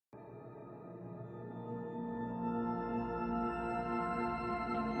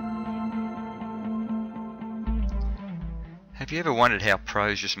Have you ever wondered how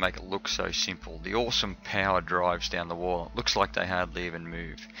pros just make it look so simple? The awesome power drives down the wall. It looks like they hardly even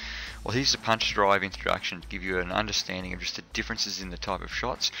move. Well, here's the punch drive introduction to give you an understanding of just the differences in the type of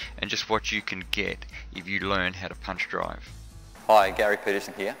shots and just what you can get if you learn how to punch drive. Hi, Gary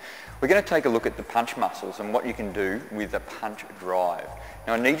Peterson here. We're going to take a look at the punch muscles and what you can do with a punch drive.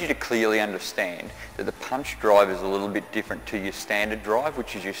 Now I need you to clearly understand that the punch drive is a little bit different to your standard drive,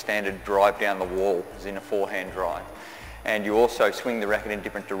 which is your standard drive down the wall, as in a forehand drive. And you also swing the racket in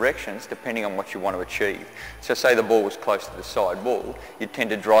different directions depending on what you want to achieve. So say the ball was close to the side wall, you'd tend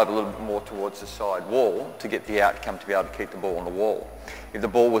to drive a little bit more towards the side wall to get the outcome to be able to keep the ball on the wall. If the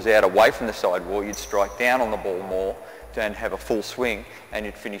ball was out away from the side wall, you'd strike down on the ball more and have a full swing, and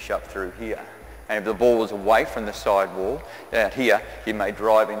you'd finish up through here. And if the ball was away from the side wall, out here, you may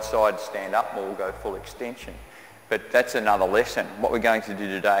drive inside, stand up more, go full extension. But that's another lesson. What we're going to do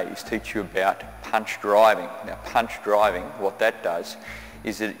today is teach you about punch driving. Now punch driving, what that does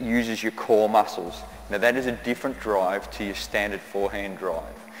is it uses your core muscles. Now that is a different drive to your standard forehand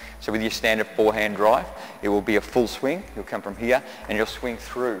drive. So with your standard forehand drive, it will be a full swing. You'll come from here and you'll swing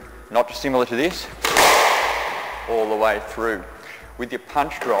through. Not dissimilar to this, all the way through. With your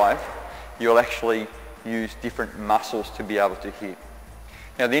punch drive, you'll actually use different muscles to be able to hit.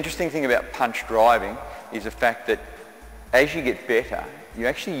 Now the interesting thing about punch driving is the fact that as you get better, you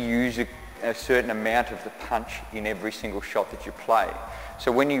actually use a certain amount of the punch in every single shot that you play.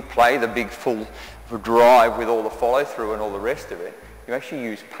 So when you play the big full drive with all the follow through and all the rest of it, you actually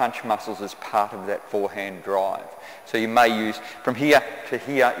use punch muscles as part of that forehand drive. So you may use from here to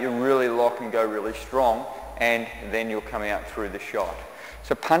here, you really lock and go really strong, and then you'll come out through the shot.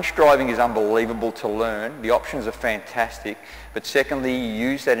 So punch driving is unbelievable to learn. The options are fantastic, but secondly, you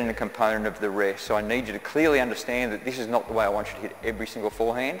use that in a component of the rest. So I need you to clearly understand that this is not the way I want you to hit every single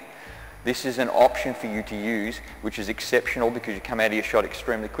forehand. This is an option for you to use, which is exceptional because you come out of your shot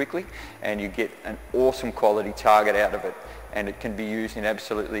extremely quickly and you get an awesome quality target out of it. And it can be used in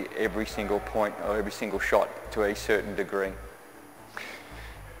absolutely every single point or every single shot to a certain degree.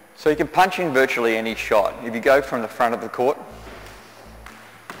 So you can punch in virtually any shot. If you go from the front of the court,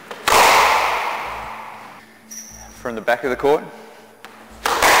 from the back of the court,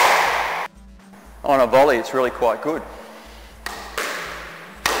 on a volley it's really quite good.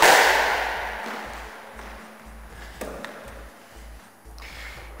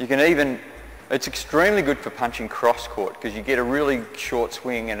 You can even, it's extremely good for punching cross court because you get a really short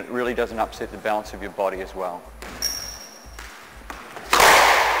swing and it really doesn't upset the balance of your body as well.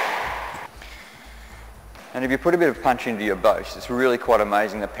 And if you put a bit of punch into your boast, it's really quite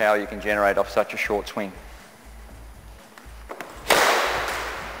amazing the power you can generate off such a short swing.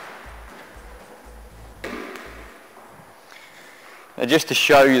 Now just to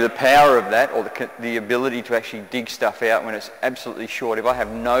show you the power of that, or the ability to actually dig stuff out when it's absolutely short, if I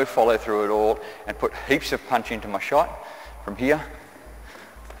have no follow through at all and put heaps of punch into my shot from here,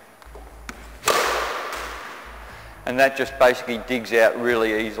 and that just basically digs out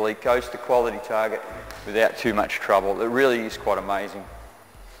really easily, goes to quality target without too much trouble. It really is quite amazing.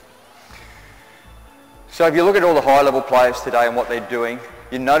 So if you look at all the high level players today and what they're doing,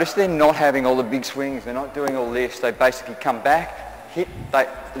 you notice they're not having all the big swings, they're not doing all this, they basically come back, hit,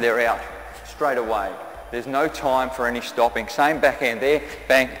 they're out straight away. There's no time for any stopping. Same backhand there,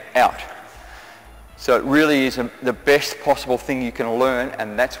 bang, out. So it really is the best possible thing you can learn,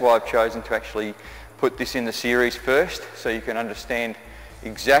 and that's why I've chosen to actually put this in the series first, so you can understand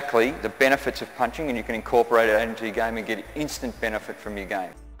exactly the benefits of punching and you can incorporate it into your game and get instant benefit from your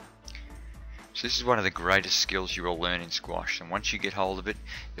game. So this is one of the greatest skills you will learn in squash, and once you get hold of it,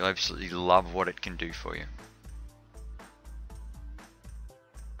 you'll absolutely love what it can do for you.